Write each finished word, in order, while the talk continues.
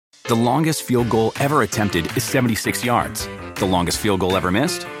The longest field goal ever attempted is 76 yards. The longest field goal ever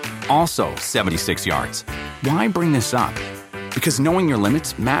missed? Also 76 yards. Why bring this up? Because knowing your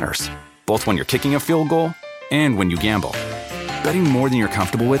limits matters, both when you're kicking a field goal and when you gamble. Betting more than you're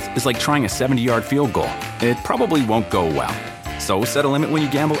comfortable with is like trying a 70-yard field goal. It probably won't go well. So set a limit when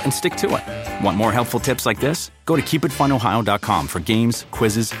you gamble and stick to it. Want more helpful tips like this? Go to keepitfunohio.com for games,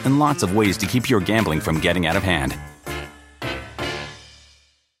 quizzes, and lots of ways to keep your gambling from getting out of hand.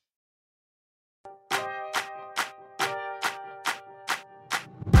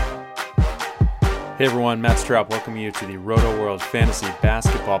 Hey everyone, Matt Straub welcoming you to the Roto World Fantasy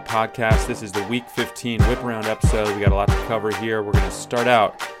Basketball Podcast. This is the Week 15 Whip Around episode. We got a lot to cover here. We're going to start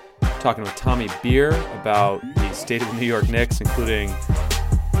out talking with Tommy Beer about the state of the New York Knicks, including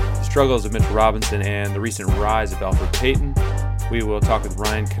the struggles of Mitchell Robinson and the recent rise of Elfrid Payton. We will talk with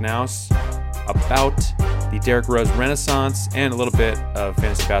Ryan Knaus about the Derrick Rose renaissance and a little bit of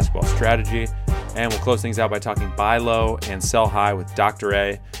fantasy basketball strategy. And we'll close things out by talking buy low and sell high with Dr.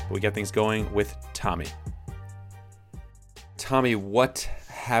 A. But we get things going with Tommy. Tommy, what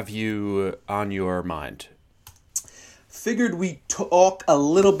have you on your mind? Figured we'd talk a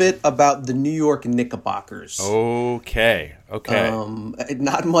little bit about the New York Knickerbockers. Okay.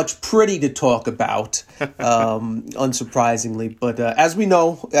 Not much pretty to talk about, unsurprisingly. But as we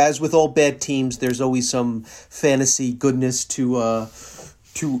know, as with all bad teams, there's always some fantasy goodness to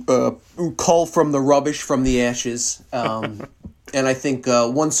cull from the rubbish, from the ashes. And I think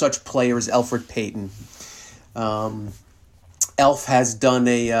one such player is Elfrid Payton. Elf has done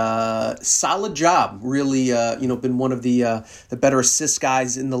a solid job, really, been one of the better assist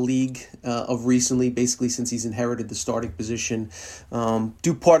guys in the league of recently, basically since he's inherited the starting position,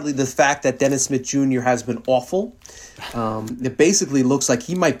 due partly to the fact that Dennis Smith Jr. has been awful. It basically looks like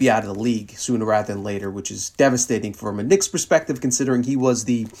he might be out of the league sooner rather than later, which is devastating from a Knicks perspective, considering he was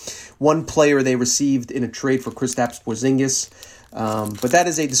the one player they received in a trade for Kristaps Porzingis. But that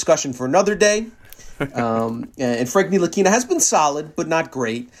is a discussion for another day. And Frank Ntilikina has been solid, but not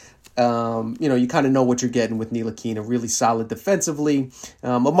great. You kind of know what you're getting with Ntilikina. Really solid defensively,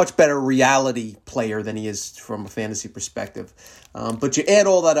 a much better reality player than he is from a fantasy perspective. But you add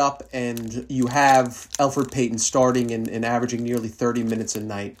all that up, and you have Elfrid Payton starting and averaging nearly 30 minutes a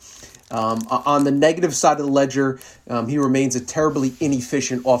night. On the negative side of the ledger, he remains a terribly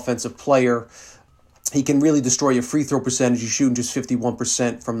inefficient offensive player. He can really destroy your free throw percentage. He's shooting just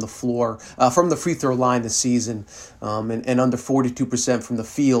 51% from the floor, from the free throw line this season, and under 42% from the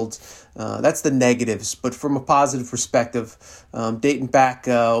field. That's the negatives. But from a positive perspective, dating back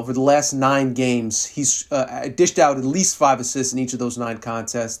over the last 9 games, he's dished out at least 5 assists in each of those 9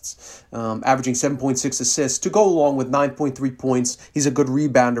 contests, averaging 7.6 assists to go along with 9.3 points. He's a good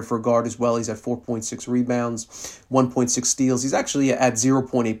rebounder for a guard as well. He's at 4.6 rebounds, 1.6 steals. He's actually at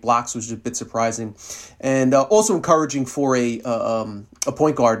 0.8 blocks, which is a bit surprising. And also encouraging for a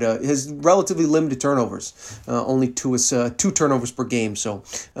point guard. His relatively limited turnovers, only 2 turnovers per game. So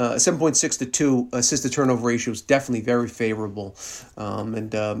 7.6 to 2 assist to turnover ratio is definitely very favorable.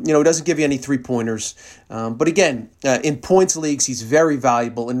 It doesn't give you any 3-pointers. But again, in points leagues, he's very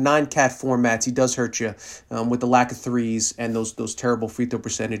valuable. In 9-cat formats, he does hurt you with the lack of threes and those terrible free throw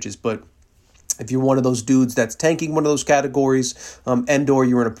percentages. But if you're one of those dudes that's tanking one of those categories, and/or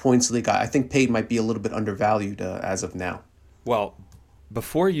you're in a points league, I think Payton might be a little bit undervalued as of now. Well,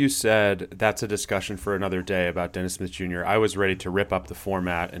 before you said that's a discussion for another day about Dennis Smith Jr., I was ready to rip up the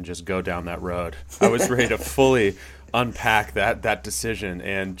format and just go down that road. I was ready to fully unpack that decision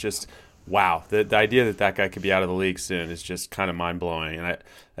and just, wow, the idea that guy could be out of the league soon is just kind of mind-blowing. And I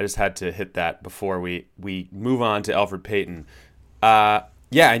just had to hit that before we move on to Elfrid Payton.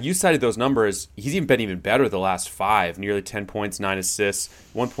 Yeah, and you cited those numbers. He's been even better the last 5, nearly 10 points, 9 assists,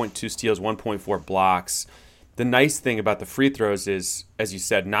 1.2 steals, 1.4 blocks. The nice thing about the free throws is, as you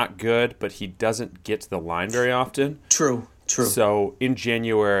said, not good, but he doesn't get to the line very often. True. So in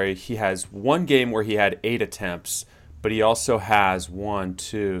January, he has one game where he had 8 attempts, but he also has 1,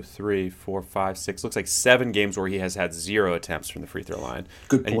 2, 3, 4, 5, 6, looks like 7 games where he has had 0 attempts from the free throw line.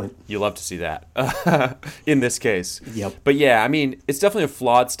 Good point. You love to see that in this case. Yep. But yeah, I mean, it's definitely a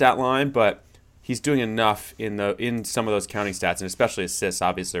flawed stat line, but he's doing enough in some of those counting stats, and especially assists,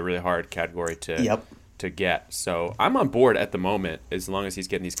 obviously a really hard category to get. So I'm on board at the moment as long as he's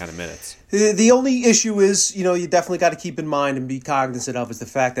getting these kind of minutes. The only issue is, you definitely got to keep in mind and be cognizant of is the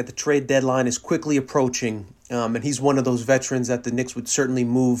fact that the trade deadline is quickly approaching. And he's one of those veterans that the Knicks would certainly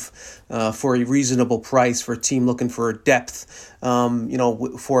move for a reasonable price for a team looking for depth.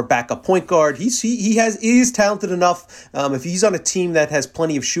 For a backup point guard, he is talented enough. If he's on a team that has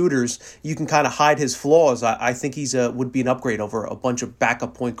plenty of shooters, you can kind of hide his flaws. I think he's would be an upgrade over a bunch of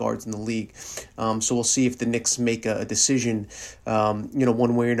backup point guards in the league. So we'll see if the Knicks make a decision,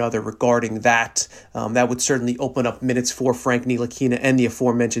 one way or another regarding that. That would certainly open up minutes for Frank Ntilikina and the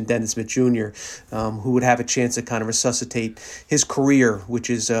aforementioned Dennis Smith Jr., who would have a chance to kind of resuscitate his career,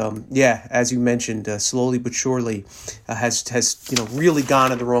 which is, as you mentioned, slowly but surely has really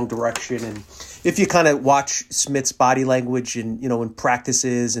gone in the wrong direction. And if you kind of watch Smith's body language and, in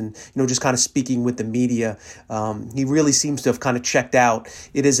practices and, just kind of speaking with the media, he really seems to have kind of checked out.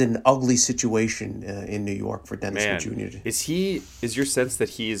 It is an ugly situation in New York for Dennis Smith Jr. Is your sense that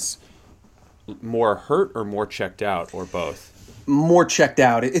he's more hurt or more checked out or both? More checked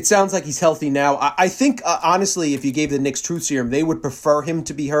out. It sounds like he's healthy now. I think, honestly, if you gave the Knicks truth serum, they would prefer him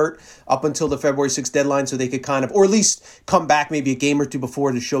to be hurt up until the February 6th deadline so they could kind of, or at least come back maybe a game or two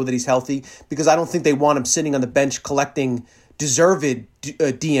before to show that he's healthy, because I don't think they want him sitting on the bench collecting deserved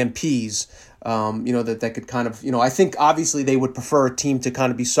DMPs. That could kind of, I think obviously they would prefer a team to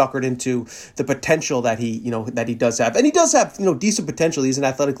kind of be suckered into the potential that he does have. And he does have, decent potential. He's an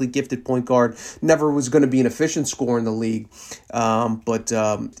athletically gifted point guard, never was going to be an efficient scorer in the league. But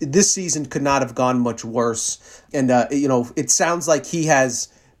this season could not have gone much worse. And, it sounds like he has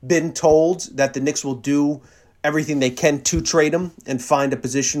been told that the Knicks will do everything they can to trade him and find a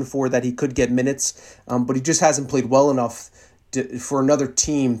position for that he could get minutes. But he just hasn't played well enough for another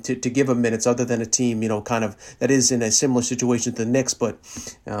team to give him minutes, other than a team, kind of that is in a similar situation to the Knicks. But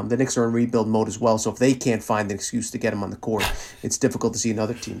the Knicks are in rebuild mode as well. So if they can't find an excuse to get him on the court, it's difficult to see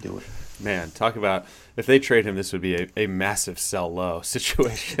another team do it. Man, talk about if they trade him, this would be a massive sell low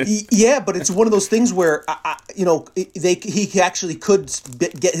situation. Yeah, but it's one of those things where he actually could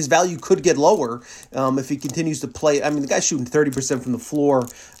get his value could get lower if he continues to play. I mean, the guy's shooting 30% from the floor.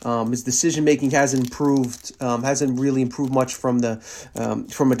 His decision making hasn't really improved much from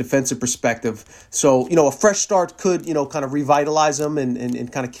a defensive perspective. So a fresh start could kind of revitalize him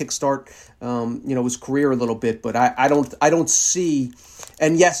and kind of kickstart his career a little bit. But I don't see.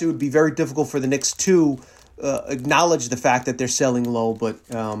 And yes, it would be very difficult for the Knicks to acknowledge the fact that they're selling low, but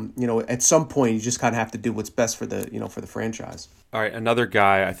at some point you just kind of have to do what's best for the franchise. All right, another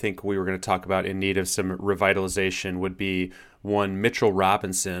guy I think we were going to talk about in need of some revitalization would be one Mitchell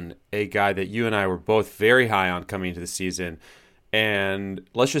Robinson, a guy that you and I were both very high on coming into the season, and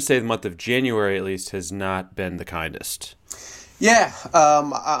let's just say the month of January at least has not been the kindest. Yeah,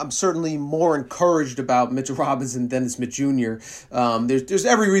 I'm certainly more encouraged about Mitchell Robinson than Dennis Smith Jr. There's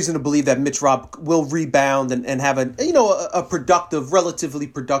every reason to believe that Mitch Rob will rebound and have a relatively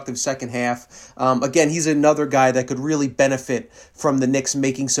productive second half. Again, he's another guy that could really benefit from the Knicks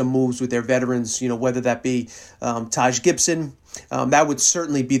making some moves with their veterans. Whether that be Taj Gibson. That would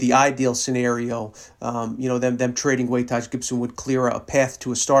certainly be the ideal scenario. Them trading away Taj Gibson would clear a path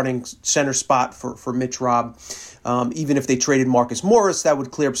to a starting center spot for Mitch Rob. Even if they traded Marcus Morris, that would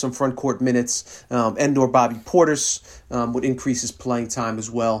clear up some front court minutes. And/or Bobby Portis would increase his playing time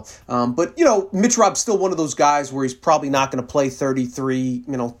as well. But Mitch Rob's still one of those guys where he's probably not going to play 33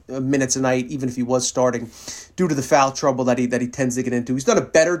 minutes a night, even if he was starting, due to the foul trouble that he tends to get into. He's done a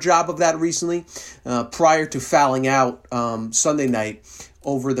better job of that recently. Prior to fouling out Sunday night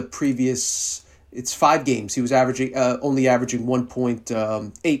over the previous, it's 5 games. He was only averaging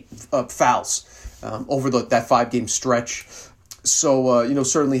 1.8 fouls over that 5-game stretch. So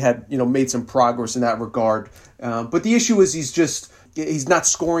certainly had made some progress in that regard. But the issue is he's not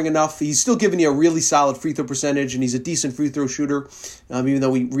scoring enough. He's still giving you a really solid free throw percentage, and he's a decent free throw shooter, even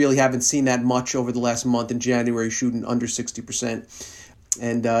though we really haven't seen that much over the last month in January, shooting under 60%.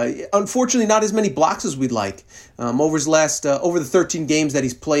 And unfortunately, not as many blocks as we'd like. Over the 13 games that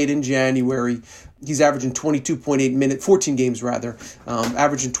he's played in January, he's averaging 22.8 minutes, 14 games rather,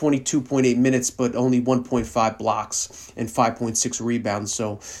 averaging 22.8 minutes, but only 1.5 blocks and 5.6 rebounds.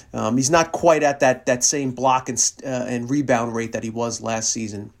 So he's not quite at that same block and rebound rate that he was last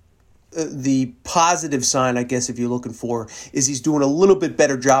season. The positive sign, I guess, if you're looking for, is he's doing a little bit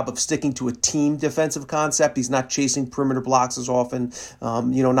better job of sticking to a team defensive concept. He's not chasing perimeter blocks as often,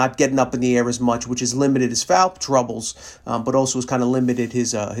 not getting up in the air as much, which has limited his foul troubles, but also has kind of limited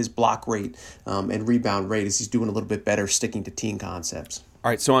his block rate and rebound rate, as he's doing a little bit better sticking to team concepts.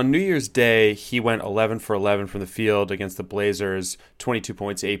 All right, so on New Year's Day, he went 11 for 11 from the field against the Blazers, 22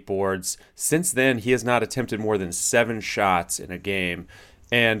 points, 8 boards. Since then, he has not attempted more than 7 shots in a game.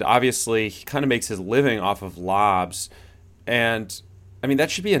 And obviously, he kind of makes his living off of lobs. And, I mean, that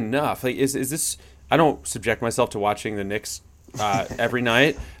should be enough. Like, is this I don't subject myself to watching the Knicks every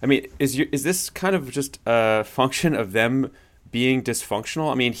night. I mean, is this kind of just a function of them being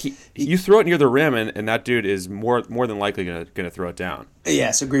dysfunctional? I mean, you throw it near the rim, and that dude is more than likely going to throw it down.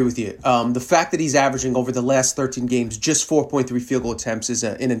 Yes, agree with you. The fact that he's averaging over the last 13 games just 4.3 field goal attempts is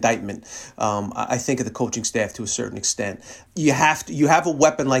an indictment, I think, of the coaching staff to a certain extent. You have a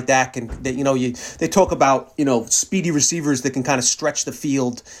weapon like that. They talk about speedy receivers that can kind of stretch the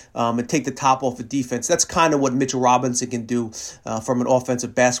field and take the top off of defense. That's kind of what Mitchell Robinson can do from an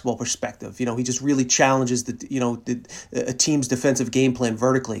offensive basketball perspective. He just really challenges a team's defensive game plan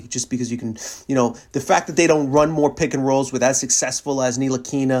vertically. Just because you can, the fact that they don't run more pick and rolls with as successful as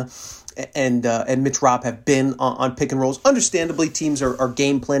Ntilikina and Mitch Rob have been on pick and rolls. Understandably, teams are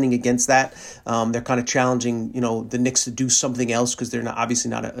game planning against that. They're kind of challenging, the Knicks to do something else because they're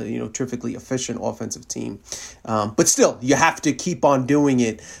obviously not a terrifically efficient offensive team. But still, you have to keep on doing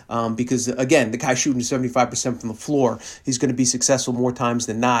it because, again, the guy shooting 75% from the floor, he's going to be successful more times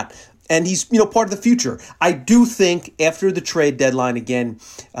than not. And he's, part of the future. I do think after the trade deadline again,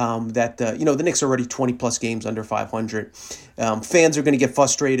 that the Knicks are already 20 plus games under 500. Fans are going to get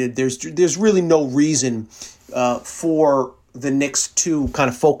frustrated. There's really no reason for the Knicks to kind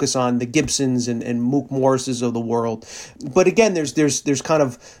of focus on the Gibsons and Mook Morrises of the world. But again, there's kind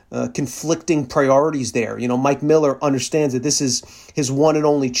of conflicting priorities there. Mike Miller understands that this is his one and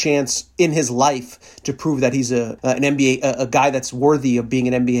only chance in his life to prove that he's an NBA, a guy that's worthy of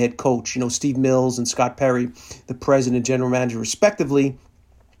being an NBA head coach. Steve Mills and Scott Perry, the president and general manager respectively,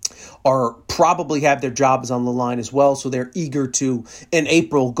 are probably have their jobs on the line as well. So they're eager to, in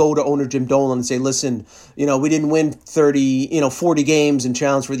April, go to owner Jim Dolan and say, listen, we didn't win 40 games and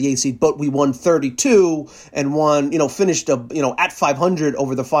challenge for the eighth seed, but we won 32 and finished at 500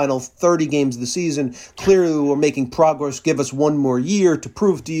 over the final 30 games of the season. Clearly we're making progress. Give us one more year to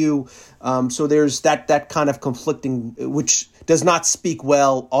prove to you. So there's that kind of conflicting, which does not speak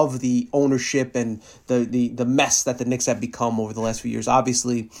well of the ownership and the mess that the Knicks have become over the last few years.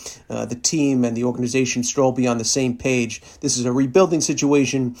 Obviously, the team and the organization should all be on the same page. This is a rebuilding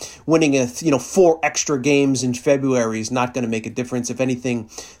situation. Winning 4 extra games in February is not going to make a difference. If anything,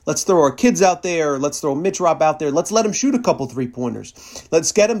 let's throw our kids out there. Let's throw Mitch Rob out there. Let's let him shoot a couple 3-pointers.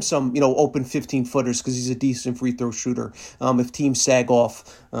 Let's get him some open 15-footers because he's a decent free throw shooter. If teams sag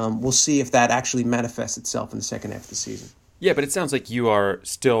off, we'll see if that actually manifests itself in the second half of the season. Yeah, but it sounds like you are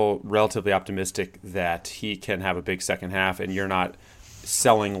still relatively optimistic that he can have a big second half, and you're not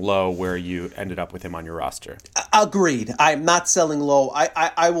selling low where you ended up with him on your roster. Agreed. I'm not selling low.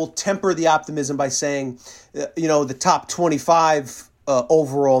 I will temper the optimism by saying, the top 25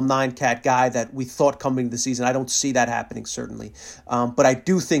 overall 9-cat guy that we thought coming to the season. I don't see that happening, certainly. But I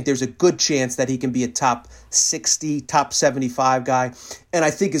do think there's a good chance that he can be a top 60, top 75 guy. And I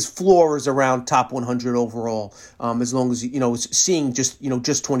think his floor is around top 100 overall, as long as, is seeing just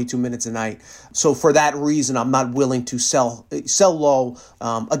 22 minutes a night. So for that reason, I'm not willing to sell low.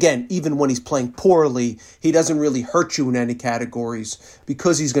 Again, even when he's playing poorly, he doesn't really hurt you in any categories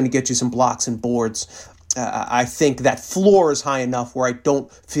because he's going to get you some blocks and boards. I think that floor is high enough where I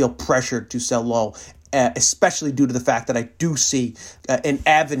don't feel pressured to sell low, especially due to the fact that I do see an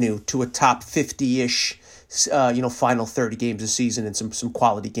avenue to a top 50-ish, final 30 games a season and some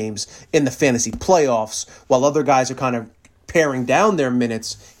quality games in the fantasy playoffs. While other guys are kind of paring down their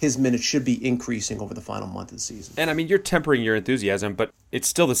minutes, his minutes should be increasing over the final month of the season. And I mean, you're tempering your enthusiasm, but it's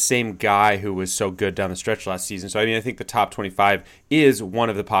still the same guy who was so good down the stretch last season. So, I mean, I think the top 25 is one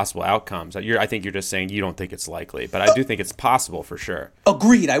of the possible outcomes. I think you're just saying you don't think it's likely, but I do think it's possible for sure.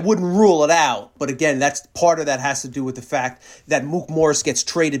 Agreed. I wouldn't rule it out. But again, that's part of that has to do with the fact that Mook Morris gets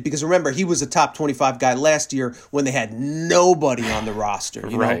traded. Because remember, he was a top 25 guy last year when they had nobody on the roster.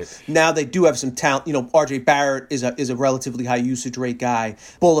 Right. Now they do have some talent. RJ Barrett is a relatively high usage rate guy.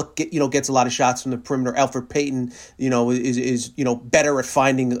 Bullock, gets a lot of shots from the perimeter. Elfrid Payton, is better at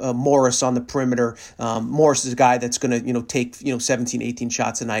finding Morris on the perimeter. Morris is a guy that's going to, take, 17, 18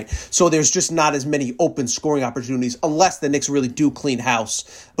 shots a night. So there's just not as many open scoring opportunities unless the Knicks really do clean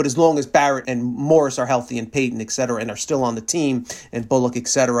house. But as long as Barrett and Morris are healthy and Payton, et cetera, and are still on the team, and Bullock, et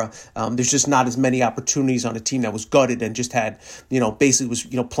cetera, there's just not as many opportunities on a team that was gutted and just had, basically was,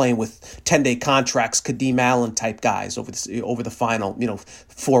 playing with 10-day contracts, Kadeem Allen type guys over the final,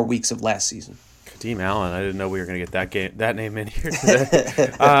 4 weeks of last season. Kadeem Allen, I didn't know we were going to get that name in here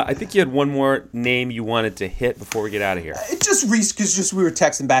today. I think you had one more name you wanted to hit before we get out of here. Because we were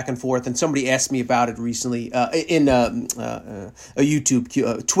texting back and forth, and somebody asked me about it recently in a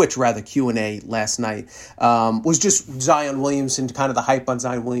YouTube, Twitch rather, Q&A last night. Was just Zion Williamson, kind of the hype on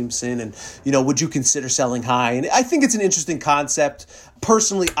Zion Williamson, and would you consider selling high? And I think it's an interesting concept.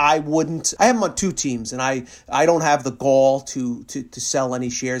 Personally, I wouldn't. I have him on 2 teams, and I don't have the gall to sell any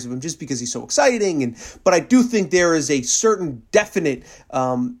shares of him just because he's so exciting. But I do think there is a certain definite,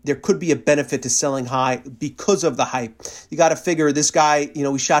 there could be a benefit to selling high because of the hype. You got to figure this guy,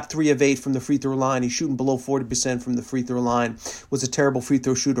 he shot 3 of 8 from the free throw line. He's shooting below 40% from the free throw line, was a terrible free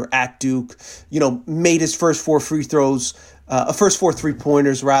throw shooter at Duke, made his first 4 free throws, first 4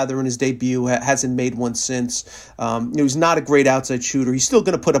 3-pointers rather in his debut, hasn't made one since. He's not a great outside shooter. He's still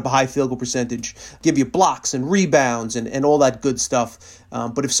going to put up a high field goal percentage, give you blocks and rebounds and all that good stuff.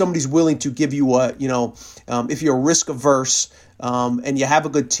 But if somebody's willing to give you if you're risk averse, and you have a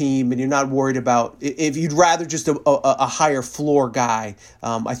good team and you're not worried about, if you'd rather just a higher floor guy,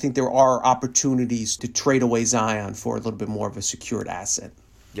 I think there are opportunities to trade away Zion for a little bit more of a secured asset.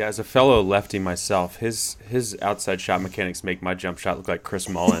 Yeah, as a fellow lefty myself, his outside shot mechanics make my jump shot look like Chris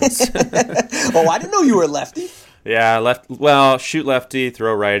Mullins. Oh, I didn't know you were a lefty. Yeah, shoot lefty,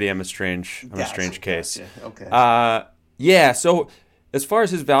 throw righty. I'm a strange case. Okay. So as far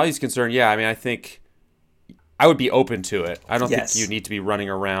as his value is concerned, I think I would be open to it. I don't think you need to be running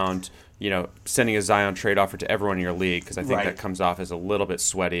around, sending a Zion trade offer to everyone in your league, because I think that comes off as a little bit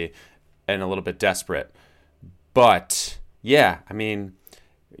sweaty and a little bit desperate. But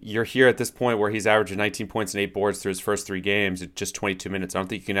you're here at this point where he's averaging 19 points and 8 boards through his first 3 games at just 22 minutes. I don't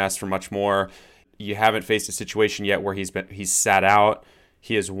think you can ask for much more. You haven't faced a situation yet where he's sat out.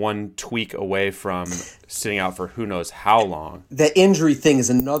 He is 1 tweak away from sitting out for who knows how long. The injury thing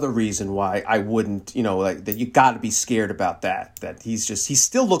is another reason why I wouldn't, that you got to be scared about that. That he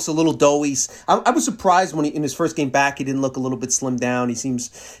still looks a little doughy. I was surprised when in his first game back, he didn't look a little bit slimmed down. He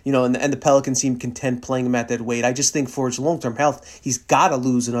seems, and the Pelicans seem content playing him at that weight. I just think for his long-term health, he's got to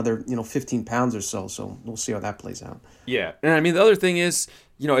lose another, 15 pounds or so. So we'll see how that plays out. Yeah. And the other thing is,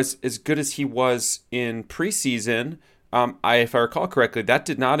 as good as he was in preseason, if I recall correctly, that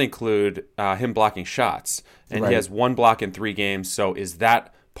did not include him blocking shots. And he has 1 block in 3 games. So is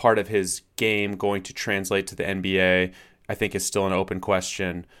that part of his game going to translate to the NBA? I think is still an open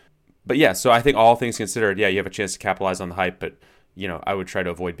question. But so I think all things considered, you have a chance to capitalize on the hype, but I would try to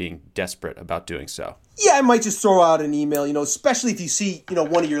avoid being desperate about doing so. Yeah, I might just throw out an email, especially if you see,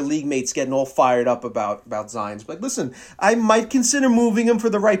 one of your league mates getting all fired up about Zion. But listen, I might consider moving him for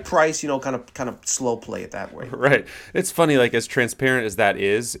the right price, kind of slow play it that way. Right. It's funny, as transparent as that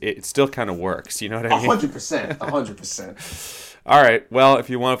is, it still kind of works. You know what I mean? 100%. All right. Well, if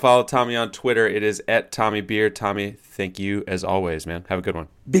you want to follow Tommy on Twitter, it is @TommyBeard. Tommy, thank you as always, man. Have a good one.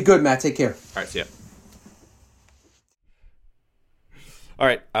 Be good, Matt. Take care. All right. See ya. All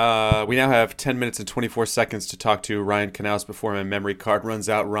right, we now have 10 minutes and 24 seconds to talk to Ryan Knaus before my memory card runs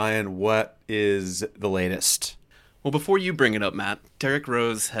out. Ryan, what is the latest? Well, before you bring it up, Matt, Derrick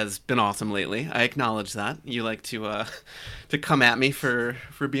Rose has been awesome lately. I acknowledge that. You like to come at me for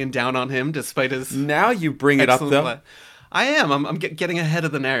being down on him despite his Now you bring it up, though. play. I am. I'm getting ahead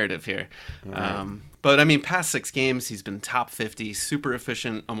of the narrative here. Right. But, past 6 games, he's been top 50, super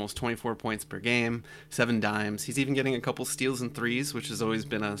efficient, almost 24 points per game, 7 dimes. He's even getting a couple steals and threes, which has always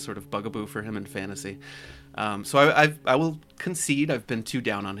been a sort of bugaboo for him in fantasy. So I will concede I've been too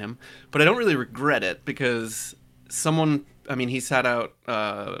down on him. But I don't really regret it because he sat out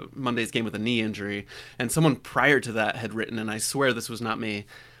Monday's game with a knee injury, and someone prior to that had written, and I swear this was not me,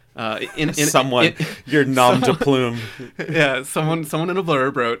 your nom de plume. Yeah, someone in a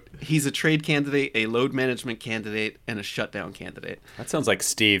blurb wrote, he's a trade candidate, a load management candidate, and a shutdown candidate. That sounds like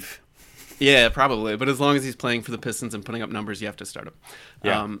Steve. Yeah, probably. But as long as he's playing for the Pistons and putting up numbers, you have to start him.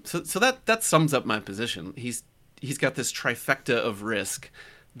 Yeah. So that sums up my position. He's got this trifecta of risk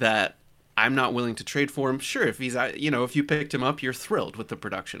that I'm not willing to trade for him. Sure, if he's if you picked him up, you're thrilled with the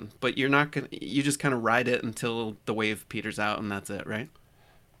production, but you just kind of ride it until the wave peters out, and that's it, right?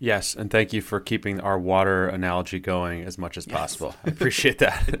 Yes, and thank you for keeping our water analogy going as much as possible. I appreciate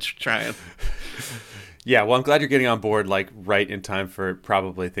that. Trying. Yeah, well, I'm glad you're getting on board right in time for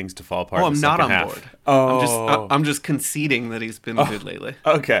probably things to fall apart. Oh, I'm not on half. board. Oh, I'm just conceding that he's been good lately.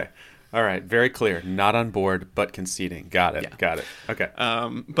 Okay, all right, very clear. Not on board, but conceding. Got it. Yeah. Got it. Okay.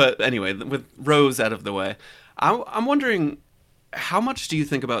 But anyway, with Rose out of the way, I'm wondering, how much do you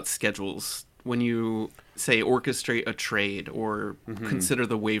think about schedules when you say orchestrate a trade or consider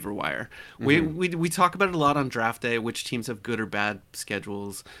the waiver wire? We talk about it a lot on draft day, which teams have good or bad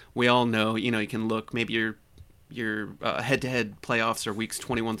schedules. We all know, you can look, maybe your head-to-head playoffs are weeks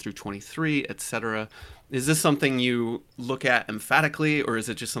 21 through 23, etc. Is this something you look at emphatically, or is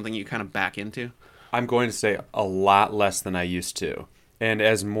it just something you kind of back into? I'm going to say a lot less than I used to. And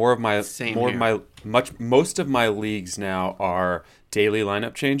as most of my leagues now are daily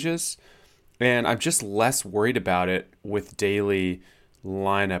lineup changes, and I'm just less worried about it with daily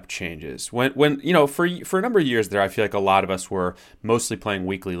lineup changes. When for a number of years there, I feel like a lot of us were mostly playing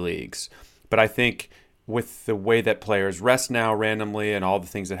weekly leagues. But I think with the way that players rest now randomly and all the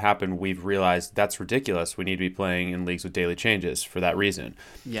things that happen, we've realized that's ridiculous. We need to be playing in leagues with daily changes for that reason.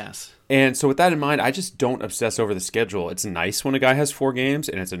 Yes. And so with that in mind, I just don't obsess over the schedule. It's nice when a guy has 4 games,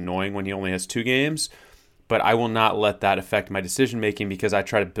 and it's annoying when he only has 2 games. But I will not let that affect my decision making because I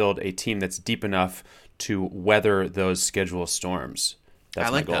try to build a team that's deep enough to weather those schedule storms. That's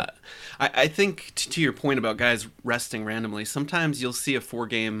I like my goal. that. I think to your point about guys resting randomly, sometimes you'll see a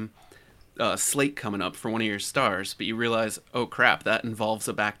 4-game slate coming up for one of your stars, but you realize, oh crap, that involves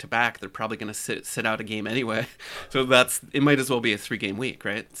a back-to-back. They're probably going to sit out a game anyway. So it might as well be a 3-game week,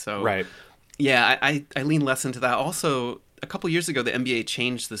 right? So Right. Yeah, I lean less into that. Also, a couple years ago, the NBA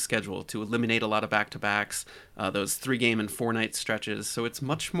changed the schedule to eliminate a lot of back-to-backs, those 3-game and 4-night stretches. So it's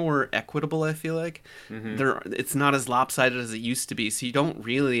much more equitable, I feel like. It's not as lopsided as it used to be, so you don't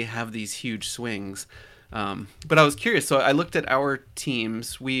really have these huge swings. But I was curious, so I looked at our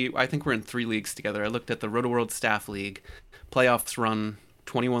teams. I think we're in 3 leagues together. I looked at the Roto-World Staff League. Playoffs run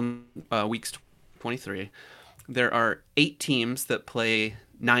 21 weeks, 23. There are 8 teams that play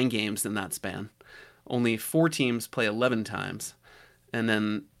 9 games in that span. Only 4 teams play 11 times. And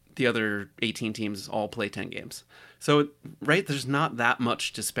then the other 18 teams all play 10 games. So, right, there's not that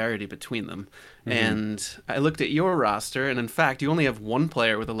much disparity between them. Mm-hmm. And I looked at your roster, and in fact, you only have 1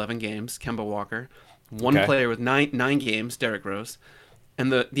 player with 11 games, Kemba Walker. One player with nine games, Derrick Rose,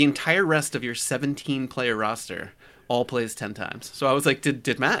 and the entire rest of your 17-player roster all plays 10 times. So I was like,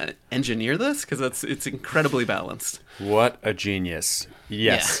 did Matt engineer this? Because it's incredibly balanced. What a genius!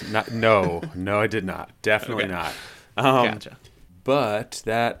 Yes, Yeah. No, I did not. Definitely Okay. not. Gotcha. But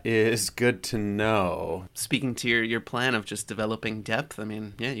that is good to know. Speaking to your plan of just developing depth, I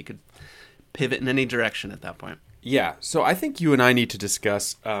mean, yeah, you could pivot in any direction at that point. Yeah, so I think you and I need to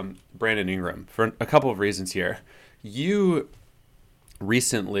discuss Brandon Ingram for a couple of reasons here.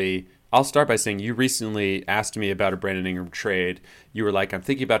 I'll start by saying you recently asked me about a Brandon Ingram trade. You were like, I'm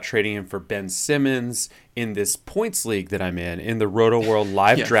thinking about trading him for Ben Simmons in this points league that I'm in the Roto-World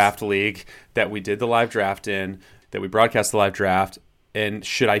Live Yes. Draft League that we did the live draft in, that we broadcast the live draft. And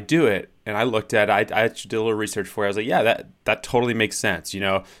should I do it? And I looked at it. I actually did a little research for it. I was like, yeah, that totally makes sense.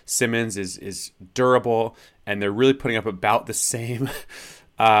 Simmons is durable, and they're really putting up about the same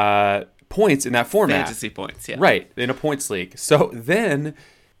points in that format. Fantasy points, yeah. Right, in a points league. So then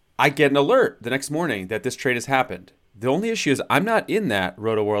I get an alert the next morning that this trade has happened. The only issue is I'm not in that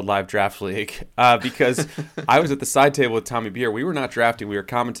Roto-World Live Draft League because I was at the side table with Tommy Beer. We were not drafting, we were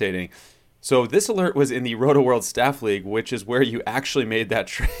commentating. So this alert was in the Roto-World Staff League, which is where you actually made that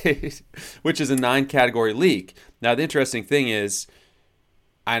trade, which is a 9-category league. Now, the interesting thing is,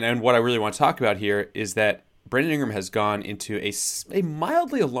 and what I really want to talk about here, is that Brandon Ingram has gone into a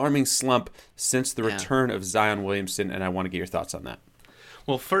mildly alarming slump since the return of Zion Williamson, and I want to get your thoughts on that.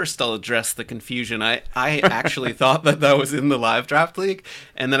 Well, first I'll address the confusion. I actually thought that was in the live draft league,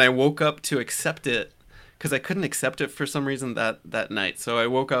 and then I woke up to accept it because I couldn't accept it for some reason that night. So I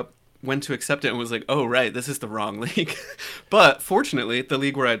woke up, went to accept it, and was like, oh, right, this is the wrong league. But fortunately, the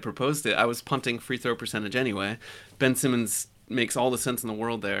league where I'd proposed it, I was punting free throw percentage anyway. Ben Simmons makes all the sense in the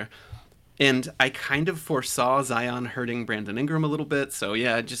world there. And I kind of foresaw Zion hurting Brandon Ingram a little bit. So,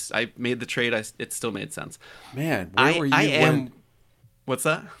 yeah, I made the trade. It still made sense. Man, where were you when... What's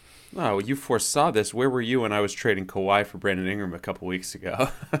that? Oh, you foresaw this. Where were you when I was trading Kawhi for Brandon Ingram a couple weeks ago?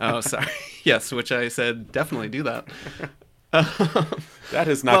 Oh, sorry. Yes, which I said definitely do that. That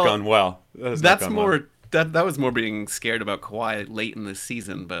has not gone well. That was more being scared about Kawhi late in the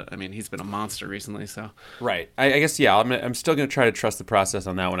season, but I mean he's been a monster recently, so right. I guess yeah. I'm still going to try to trust the process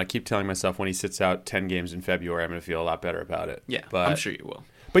on that one. I keep telling myself when he sits out 10 games in February, I'm going to feel a lot better about it. Yeah, but, I'm sure you will.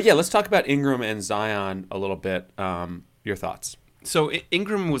 But yeah, let's talk about Ingram and Zion a little bit. Your thoughts? So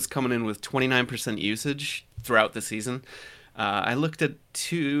Ingram was coming in with 29% usage throughout the season. I looked at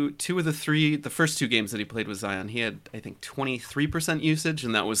two of the first 2 games that he played with Zion. He had, I think, 23% usage,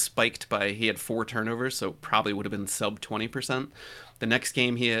 and that was spiked he had 4 turnovers, so probably would have been sub 20%. The next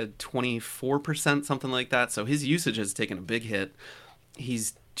game, he had 24%, something like that. So his usage has taken a big hit.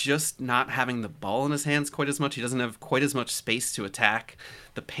 He's just not having the ball in his hands quite as much. He doesn't have quite as much space to attack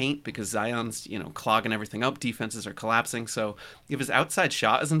the paint because Zion's, clogging everything up. Defenses are collapsing. So if his outside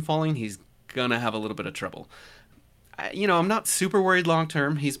shot isn't falling, he's going to have a little bit of trouble. I'm not super worried long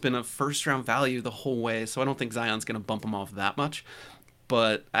term. He's been a first-round value the whole way, so I don't think Zion's going to bump him off that much.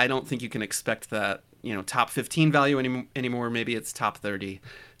 But I don't think you can expect that, top 15 value anymore. Maybe it's top 30.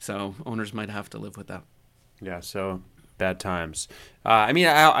 So owners might have to live with that. Yeah, so bad times.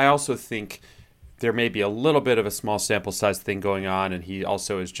 I also think there may be a little bit of a small sample size thing going on, and he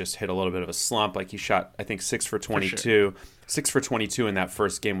also has just hit a little bit of a slump. Like he shot, I think, 6 for 22, For sure. 6 for 22 in that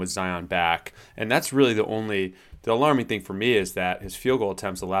first game with Zion back, and that's really the alarming thing for me is that his field goal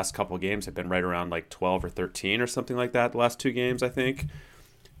attempts the last couple of games have been right around like 12 or 13 or something like that. The last 2 games, I think.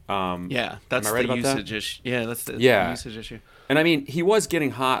 Yeah, that's am I right the about that? usage issue. Yeah, that's the usage issue. And I mean, he was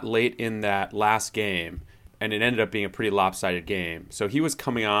getting hot late in that last game, and it ended up being a pretty lopsided game. So he was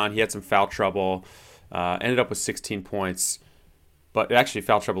coming on. He had some foul trouble, ended up with 16 points, but actually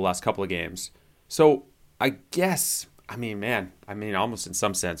foul trouble the last couple of games. So I guess, almost in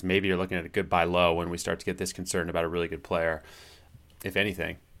some sense, maybe you're looking at a good buy low when we start to get this concerned about a really good player, if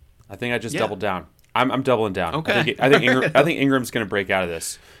anything. I think I just doubled down. I'm doubling down. Okay. I think Ingram's going to break out of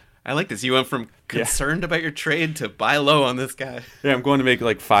this. I like this. You went from concerned about your trade to buy low on this guy. Yeah, I'm going to make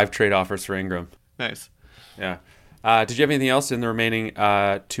like 5 trade offers for Ingram. Nice. Yeah. Did you have anything else in the remaining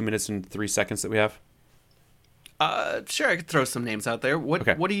 2 minutes and 3 seconds that we have? Sure, I could throw some names out there. What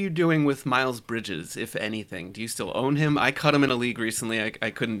are you doing with Miles Bridges, if anything? Do you still own him? I cut him in a league recently.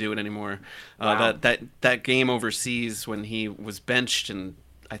 I couldn't do it anymore. Wow. That game overseas when he was benched and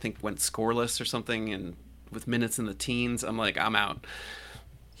I think went scoreless or something, and with minutes in the teens, I'm like, I'm out.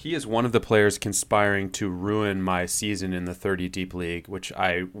 He is one of the players conspiring to ruin my season in the 30 deep league, which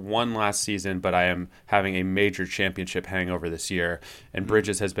I won last season, but I am having a major championship hangover this year. And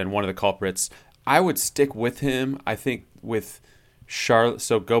Bridges has been one of the culprits. I would stick with him. I think with Charlotte.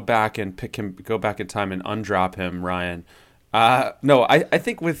 So go back and pick him. Go back in time and undrop him, Ryan. No, I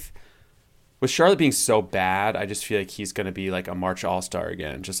think with Charlotte being so bad, I just feel like he's going to be like a March All-Star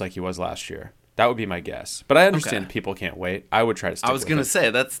again, just like he was last year. That would be my guess. But I understand people can't wait. I would try to stick with it. I was going to say,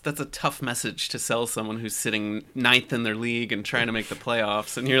 that's a tough message to sell someone who's sitting 9th in their league and trying to make the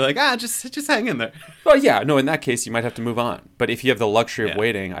playoffs. And you're like, just hang in there. Well, yeah. No, in that case, you might have to move on. But if you have the luxury of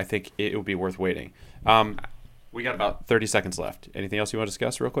waiting, I think it would be worth waiting. We got about 30 seconds left. Anything else you want to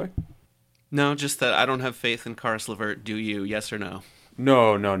discuss real quick? No, just that I don't have faith in Karis LeVert. Do you? Yes or no?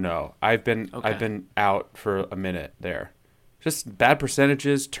 No. I've been out for a minute there. Just bad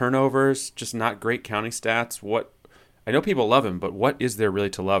percentages, turnovers, just not great counting stats. I know people love him, but what is there really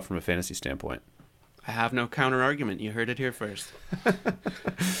to love from a fantasy standpoint? I have no counter argument. You heard it here first.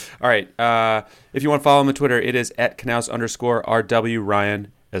 All right. If you want to follow him on Twitter, it is @Knaus_RW.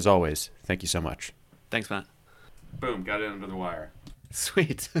 Ryan, as always, thank you so much. Thanks, Matt. Boom, got it under the wire.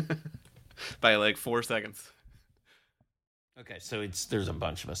 Sweet. By like 4 seconds. Okay, so there's a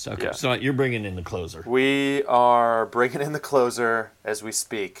bunch of us. Okay, so you're bringing in the closer. We are bringing in the closer as we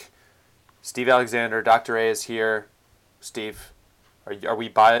speak. Steve Alexander, Dr. A is here. Steve, are we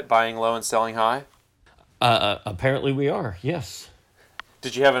buying low and selling high? Apparently we are, yes.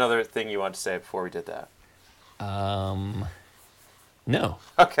 Did you have another thing you wanted to say before we did that? No.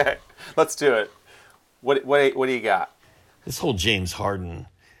 Okay, let's do it. What do you got? This whole James Harden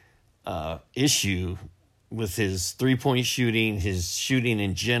issue with his three-point shooting, his shooting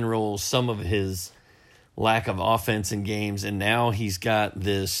in general, some of his lack of offense in games, and now he's got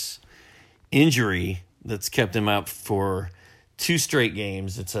this injury that's kept him out for 2 straight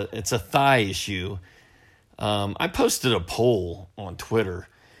games. It's a thigh issue. I posted a poll on Twitter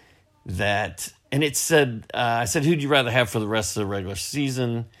and it said, I said, who'd you rather have for the rest of the regular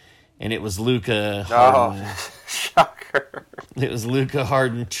season? And it was Luka, Harden. Oh, shocker. It was Luka,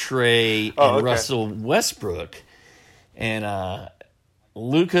 Harden, Trey, and Russell Westbrook. And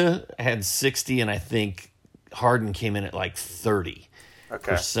Luka had 60, and I think Harden came in at like 30%.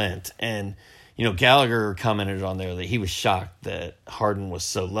 And, Gallagher commented on there that he was shocked that Harden was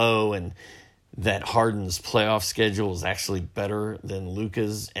so low and that Harden's playoff schedule is actually better than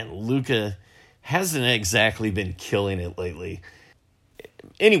Luka's. And Luka hasn't exactly been killing it lately.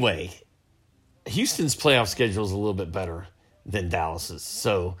 Anyway, Houston's playoff schedule is a little bit better than Dallas's.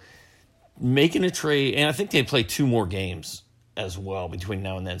 So making a trade, and I think they play 2 more games as well between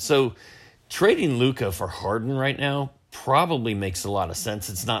now and then. So trading Luka for Harden right now probably makes a lot of sense.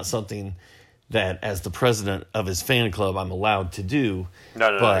 It's not something that, as the president of his fan club, I'm allowed to do. No,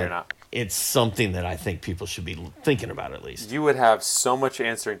 you're not. It's something that I think people should be thinking about at least. You would have so much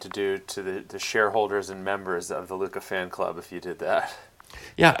answering to do to the shareholders and members of the Luka fan club if you did that.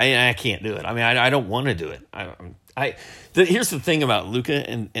 Yeah, I can't do it. I mean, I don't want to do it. Here's the thing about Luka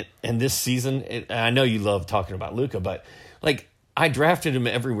and this season. I know you love talking about Luka, but like I drafted him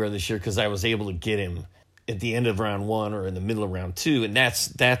everywhere this year because I was able to get him at the end of round 1 or in the middle of round 2, and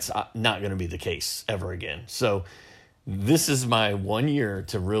that's not going to be the case ever again. So this is my 1 year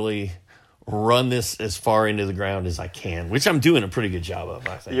to really run this as far into the ground as I can, which I'm doing a pretty good job of,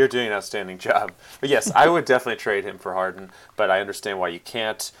 I think. You're doing an outstanding job. But yes, I would definitely trade him for Harden, but I understand why you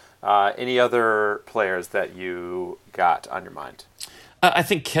can't. Any other players that you got on your mind? I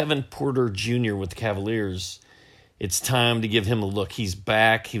think Kevin Porter Jr. with the Cavaliers, it's time to give him a look. He's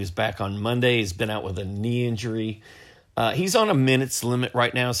back. He was back on Monday. He's been out with a knee injury. He's on a minutes limit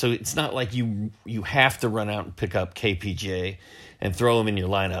right now, so it's not like you have to run out and pick up KPJ and throw him in your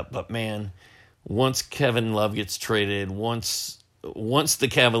lineup. But, man, once Kevin Love gets traded, once the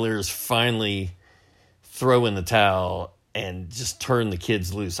Cavaliers finally throw in the towel and just turn the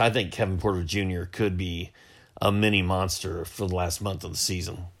kids loose, I think Kevin Porter Jr. could be a mini monster for the last month of the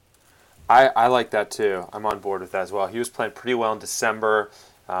season. I like that too. I'm on board with that as well. He was playing pretty well in December.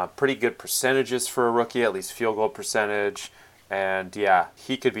 Pretty good percentages for a rookie, at least field goal percentage. And yeah,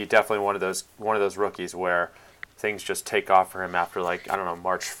 he could be definitely one of those rookies where things just take off for him after, like, I don't know,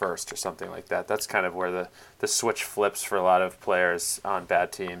 March 1st or something like that. That's kind of where the switch flips for a lot of players on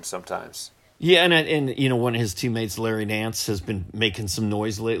bad teams sometimes. Yeah, and you know, one of his teammates, Larry Nance, has been making some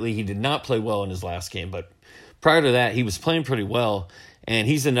noise lately. He did not play well in his last game, but prior to that, he was playing pretty well, and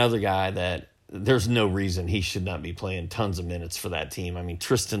he's another guy that there's no reason he should not be playing tons of minutes for that team. I mean,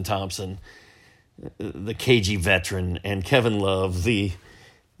 Tristan Thompson, the KG veteran, and Kevin Love, the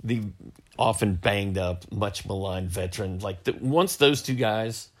often banged up, much maligned veteran. Like, once those two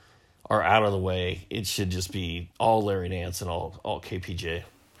guys are out of the way, it should just be all Larry Nance and all KPJ.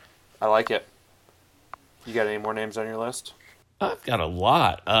 I like it. You got any more names on your list? I've got a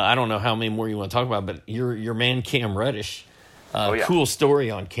lot. I don't know how many more you want to talk about, but your man Cam Reddish. Cool story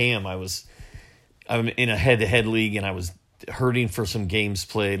on Cam. I'm in a head-to-head league, and I was hurting for some games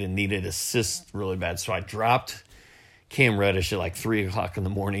played and needed assists really bad. So I dropped Cam Reddish at like 3 o'clock in the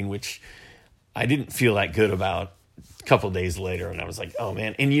morning, which I didn't feel that good about a couple of days later. And I was like, oh,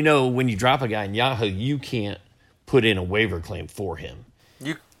 man. And, you know, when you drop a guy in Yahoo, you can't put in a waiver claim for him.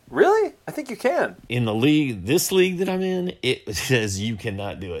 You really? I think you can. In the league, this league that I'm in, it says you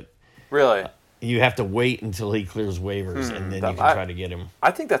cannot do it. Really? You have to wait until he clears waivers, and then you can try to get him.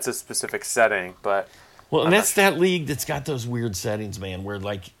 I think that's a specific setting, but... Well, and that's that league that's got those weird settings, man, where,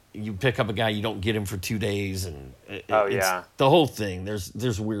 like, you pick up a guy, you don't get him for 2 days, and it's the whole thing.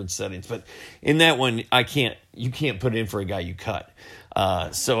 There's weird settings. But in that one, you can't put in for a guy you cut.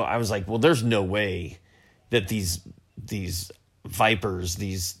 So I was like, well, there's no way that these Vipers,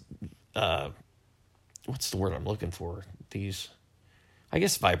 what's the word I'm looking for? I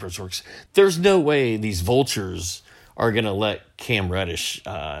guess Vipers works. There's no way these vultures are going to let Cam Reddish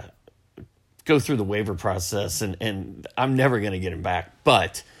go through the waiver process, and I'm never going to get him back.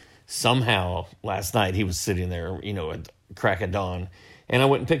 But somehow last night he was sitting there, you know, at crack of dawn, and I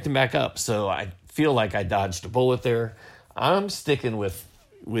went and picked him back up. So I feel like I dodged a bullet there. I'm sticking with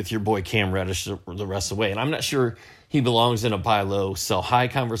your boy Cam Reddish the rest of the way, and I'm not sure he belongs in a buy low, sell high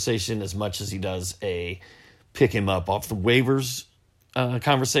conversation as much as he does a pick him up off the waivers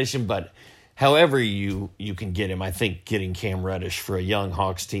conversation. But however you can get him, I think getting Cam Reddish for a young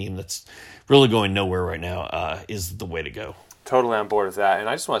Hawks team that's really going nowhere right now is the way to go. Totally on board with that. And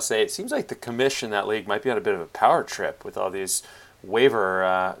I just want to say, it seems like the commission in that league might be on a bit of a power trip with all these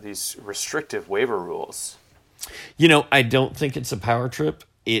these restrictive waiver rules. You know, I don't think it's a power trip.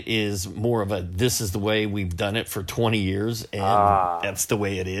 It is more of this is the way we've done it for 20 years, and that's the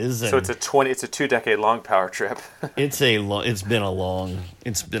way it is. And so it's a 2-decade-long power trip. It's been a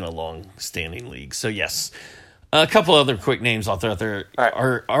long standing league. So yes, a couple other quick names I'll throw out there.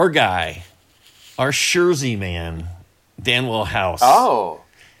 Right. Our guy, our Jersey man, Danwell House.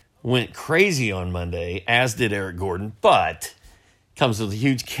 Went crazy on Monday, as did Eric Gordon, but comes with a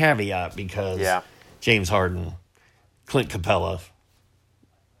huge caveat because James Harden, Clint Capella,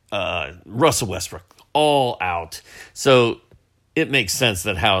 Russell Westbrook, all out. So it makes sense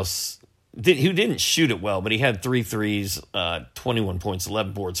that House, who didn't shoot it well, but he had 3 threes, 21 points,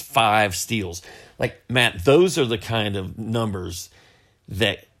 11 boards, 5 steals. Like, Matt, those are the kind of numbers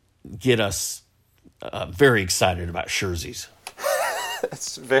that get us very excited about jerseys.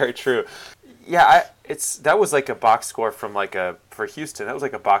 That's very true. Yeah, that was like a box score from for Houston. That was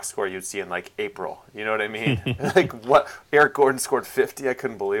like a box score you'd see in like April. You know what I mean? Like what Eric Gordon scored 50. I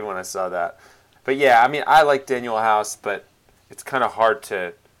couldn't believe when I saw that. But yeah, I mean, I like Daniel House, but it's kind of hard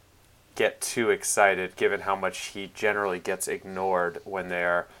to get too excited given how much he generally gets ignored when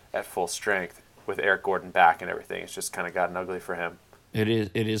they're at full strength with Eric Gordon back and everything. It's just kind of gotten ugly for him. It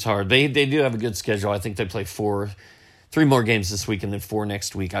is hard. They do have a good schedule. I think they play 3 more games this week and then 4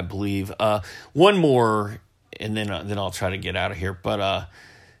 next week, I believe. One more, and then I'll try to get out of here. But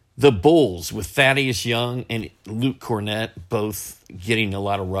the Bulls with Thaddeus Young and Luke Cornett both getting a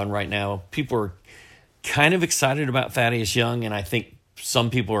lot of run right now. People are kind of excited about Thaddeus Young, and I think some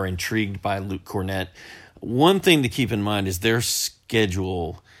people are intrigued by Luke Cornett. One thing to keep in mind is their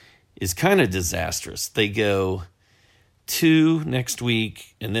schedule is kind of disastrous. They go 2 next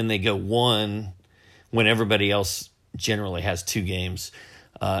week, and then they go 1 when everybody else generally has 2 games.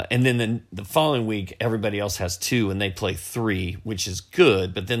 And then the following week, everybody else has 2, and they play 3, which is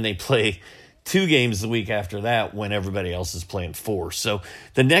good. But then they play 2 games the week after that when everybody else is playing 4. So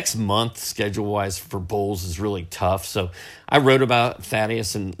the next month, schedule-wise, for bowls is really tough. So I wrote about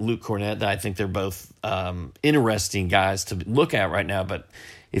Thaddeus and Luke Cornett. I think they're both interesting guys to look at right now. But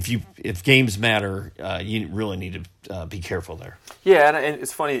if games matter, you really need to be careful there. Yeah, and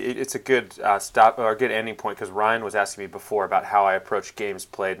it's funny. It's a good stop or a good ending point because Ryan was asking me before about how I approach games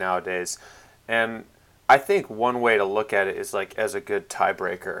played nowadays, and I think one way to look at it is like as a good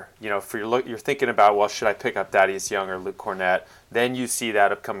tiebreaker. You know, if you're thinking about, well, should I pick up Thaddeus Young or Luke Cornett? Then you see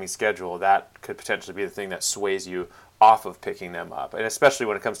that upcoming schedule. That could potentially be the thing that sways you off of picking them up, and especially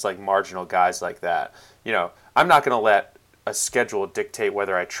when it comes to like marginal guys like that. You know, I'm not going to let a schedule dictate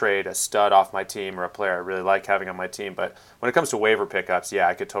whether I trade a stud off my team or a player I really like having on my team. But when it comes to waiver pickups, yeah,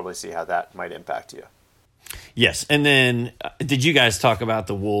 I could totally see how that might impact you. Yes, and then did you guys talk about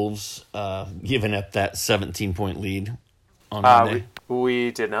the Wolves giving up that 17-point lead on Monday?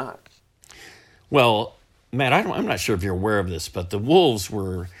 We did not. Well, Matt, I'm not sure if you're aware of this, but the Wolves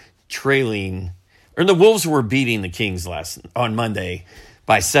were trailing, or the Wolves were beating the Kings on Monday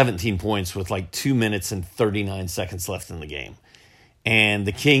by 17 points with like 2 minutes and 39 seconds left in the game. And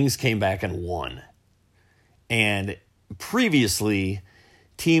the Kings came back and won. And previously,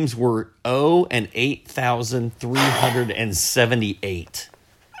 teams were 0-8,378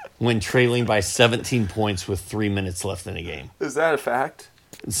 when trailing by 17 points with 3 minutes left in the game. Is that a fact?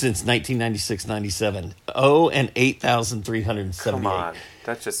 Since 1996-97, 0-8,378. Come on,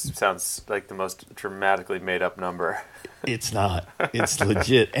 that just sounds like the most dramatically made-up number. It's not. It's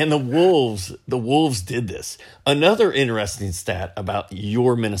legit. And the Wolves did this. Another interesting stat about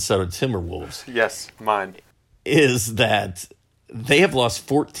your Minnesota Timberwolves. Yes, mine. Is that they have lost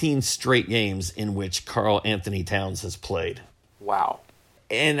 14 straight games in which Karl Anthony Towns has played. Wow.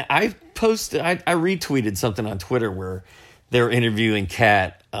 And I retweeted something on Twitter where they're interviewing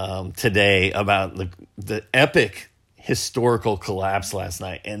Kat today about the epic historical collapse last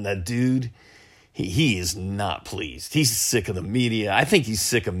night. And the dude, he is not pleased. He's sick of the media. I think he's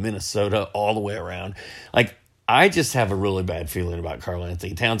sick of Minnesota all the way around. Like, I just have a really bad feeling about Karl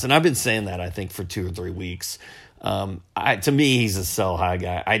Anthony Towns. And I've been saying that, I think, for 2 or 3 weeks. To me, he's a sell high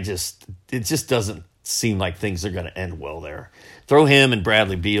guy. It just doesn't seem like things are going to end well there. Throw him and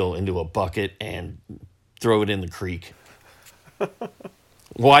Bradley Beal into a bucket and throw it in the creek.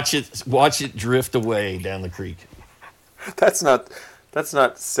 Watch it drift away down the creek. That's not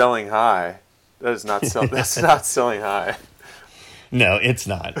selling high. That's not selling high. No, it's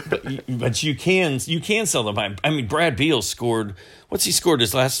not. But you can sell them high. I mean, Brad Beal scored. What's he scored?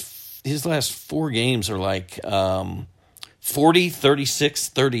 His last 4 games are like 40, 36,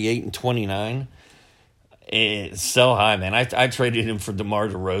 38, and 29. Sell high, man. I traded him for DeMar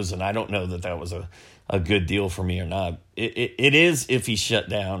DeRozan. I don't know that was a good deal for me or not. It is if he's shut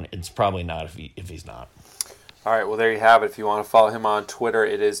down. It's probably not if he's not. All right, well, there you have it. If you want to follow him on Twitter,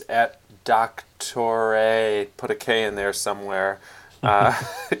 it is @Doctore. Put a K in there somewhere.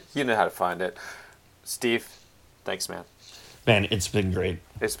 You know how to find it. Steve, thanks, man. Man, it's been great.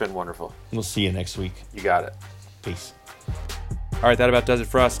 It's been wonderful. We'll see you next week. You got it. Peace. All right, that about does it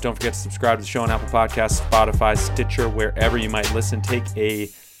for us. Don't forget to subscribe to the show on Apple Podcasts, Spotify, Stitcher, wherever you might listen. Take a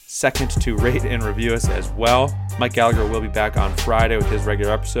second to rate and review us as well. Mike Gallagher will be back on Friday with his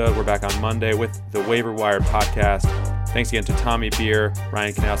regular episode. We're back on Monday with the Waiver Wire podcast. Thanks again to Tommy Beer,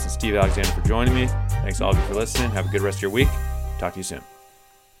 Ryan Canals, and Steve Alexander for joining me. Thanks to all of you for listening. Have a good rest of your week. Talk to you soon.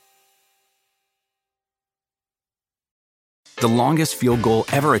 The longest field goal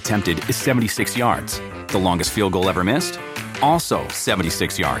ever attempted is 76 yards. The longest field goal ever missed? Also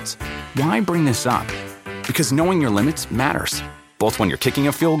 76 yards. Why bring this up? Because knowing your limits matters, both when you're kicking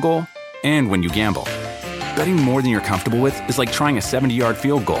a field goal and when you gamble. Betting more than you're comfortable with is like trying a 70-yard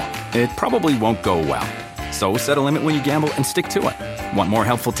field goal. It probably won't go well. So set a limit when you gamble and stick to it. Want more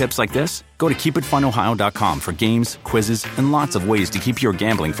helpful tips like this? Go to keepitfunohio.com for games, quizzes, and lots of ways to keep your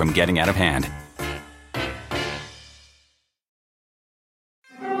gambling from getting out of hand.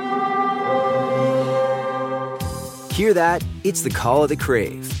 Hear that? It's the call of the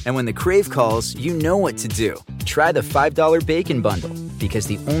Crave. And when the Crave calls, you know what to do. Try the $5 Bacon Bundle. Because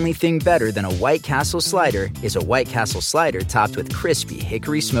the only thing better than a White Castle slider is a White Castle slider topped with crispy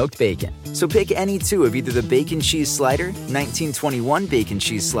hickory smoked bacon. So pick any 2 of either the Bacon Cheese Slider, 1921 Bacon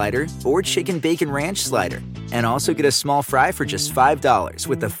Cheese Slider, or Chicken Bacon Ranch Slider. And also get a small fry for just $5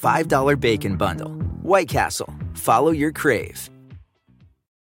 with the $5 Bacon Bundle. White Castle. Follow your Crave.